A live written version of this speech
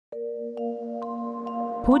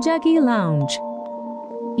Bojagi Lounge.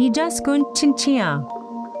 Izaskun CHINCHILLA.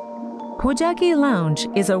 Bojagi Lounge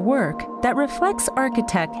is a work that reflects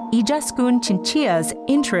architect Izaskun CHINCHILLA's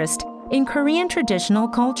interest in Korean traditional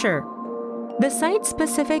culture. The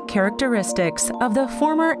site-specific characteristics of the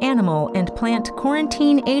former animal and plant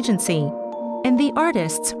quarantine agency and the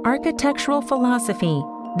artist's architectural philosophy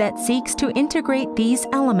that seeks to integrate these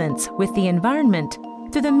elements with the environment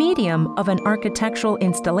through the medium of an architectural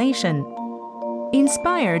installation.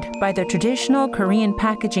 Inspired by the traditional Korean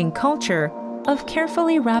packaging culture of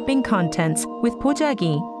carefully wrapping contents with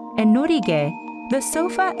bojagi and norigae, the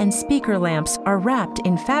sofa and speaker lamps are wrapped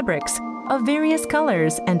in fabrics of various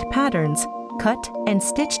colors and patterns, cut and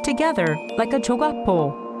stitched together like a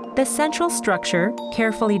jogakbo. The central structure,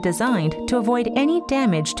 carefully designed to avoid any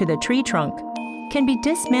damage to the tree trunk, can be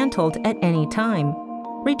dismantled at any time,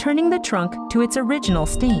 returning the trunk to its original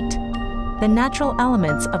state. The natural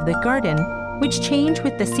elements of the garden, which change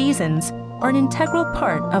with the seasons, are an integral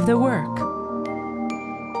part of the work.